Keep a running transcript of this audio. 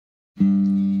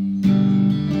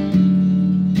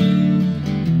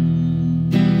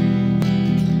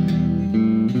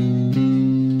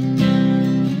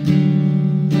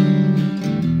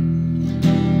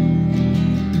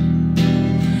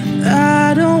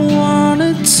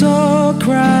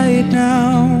right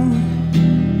now.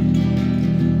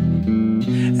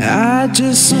 I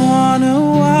just wanna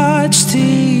watch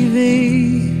TV.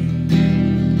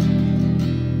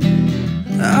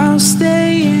 I'll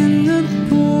stay in the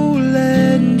pool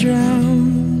and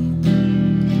drown,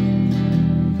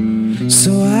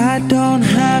 so I don't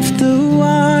have to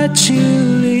watch you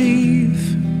leave.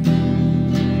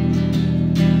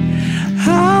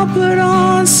 I'll put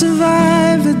on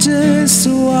Survivor just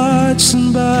to watch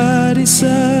somebody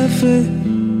suffer.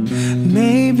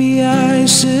 Maybe I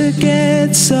should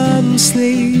get some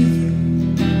sleep.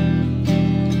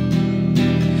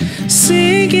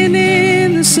 Sinking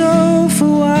in the sofa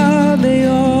while they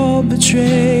all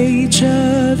betray each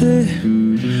other.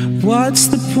 What's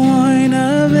the point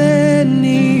of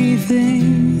anything?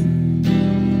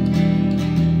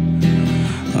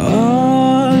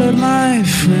 All of my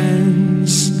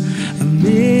friends are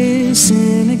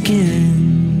missing again.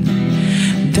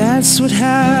 That's what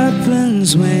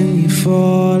happens when you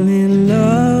fall in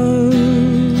love.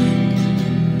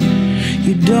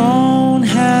 You don't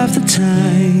have the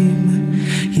time,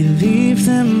 you leave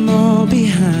them all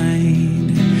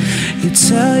behind. You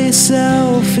tell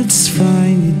yourself it's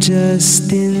fine, you're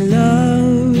just in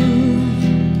love.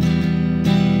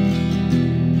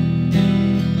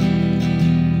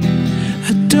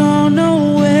 I don't know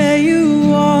where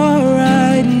you are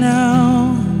right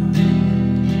now,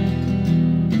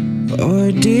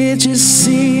 or did you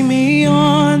see me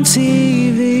on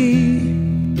TV?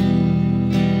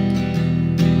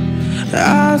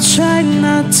 I'll try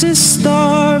not to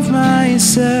starve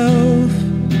myself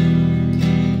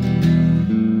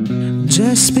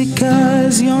just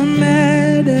because you're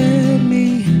mad at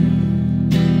me.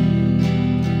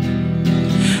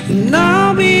 And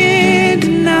I'll be in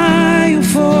denial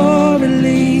for at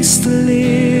least a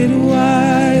little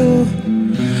while.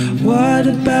 What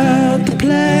about the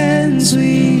plans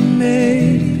we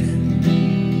made?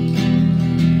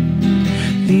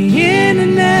 The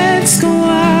internet's gone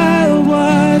wild,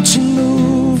 watching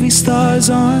movie stars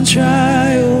on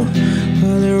trial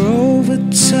while they're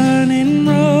overturning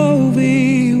Roe v.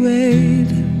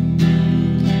 Wade.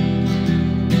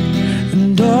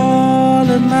 And all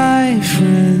of my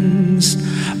friends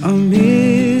are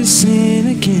missing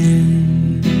again,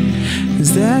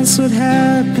 'cause that's what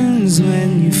happens when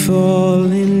you fall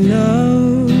in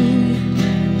love.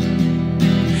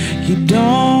 You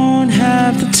don't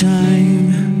have the time,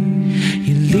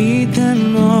 you leave them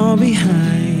all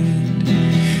behind,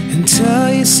 and tell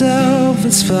yourself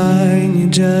it's fine, you're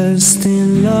just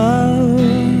in love.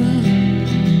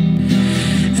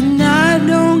 And I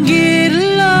don't get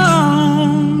along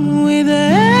with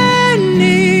anyone.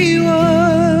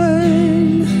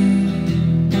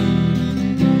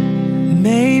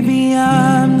 Maybe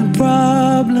I'm the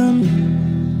problem.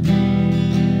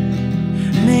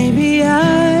 Maybe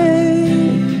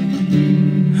I'm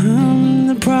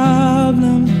the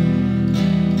problem.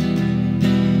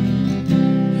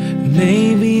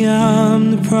 Maybe I'm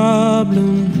the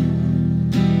problem.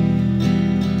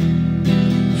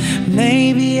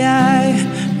 Maybe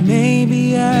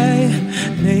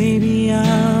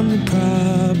I'm the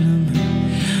problem.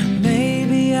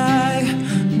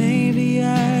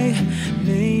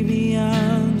 Maybe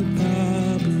I'm the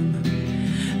problem.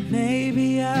 Maybe